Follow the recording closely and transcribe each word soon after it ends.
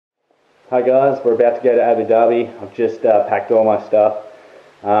Hi guys, we're about to go to Abu Dhabi. I've just packed all my stuff.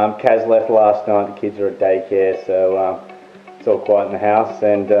 Kaz left last night, the kids are at daycare, so it's all quiet in the house,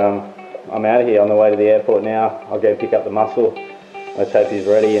 and I'm out of here on the way to the airport now. I'll go pick up the muscle. Let's hope he's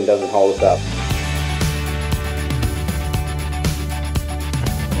ready and doesn't hold us up.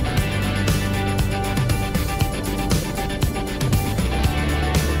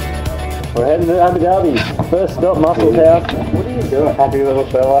 We're heading to Abu Dhabi. First stop, Muscle House. What are you doing? Happy little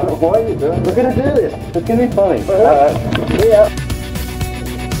fella. What are you doing? We're going to do this. It's going to be funny. Alright. See ya.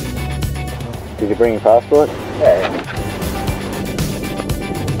 Did you bring your passport? Yeah.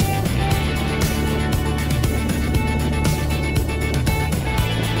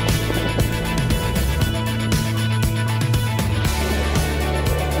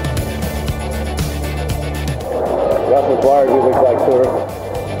 Russell's worried we look like tourists.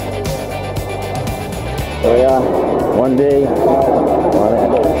 There we are, one day, one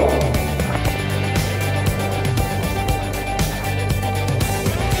apple.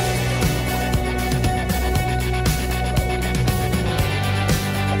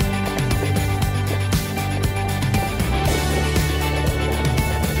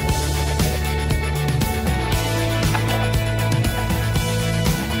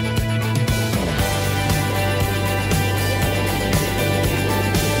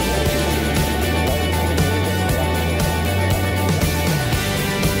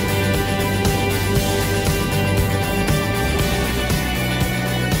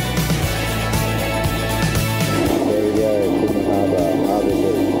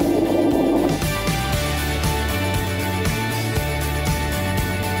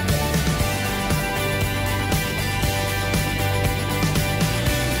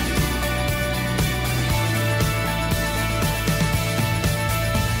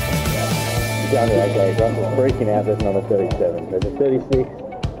 Okay, Russell's freaking out, there's not a 37. There's a 36,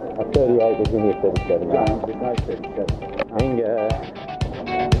 a 38, there's only a 37. No, there's no 37. Anger.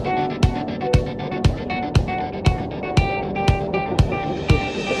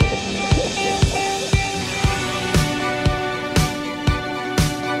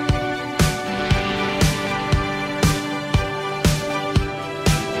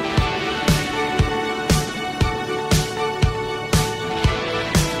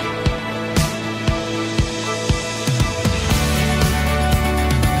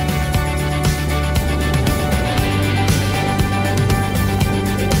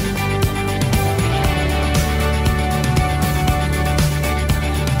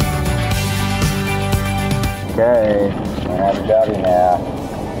 Okay, we're in Abu Dhabi now.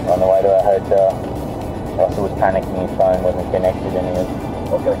 We're on the way to our hotel. Russell was panicking, his phone wasn't connected and he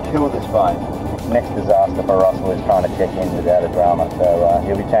was going to kill this phone. Next disaster for Russell is trying to check in without a drama, so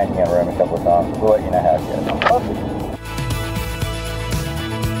he'll be changing our room a couple of times. We'll let you know how it goes.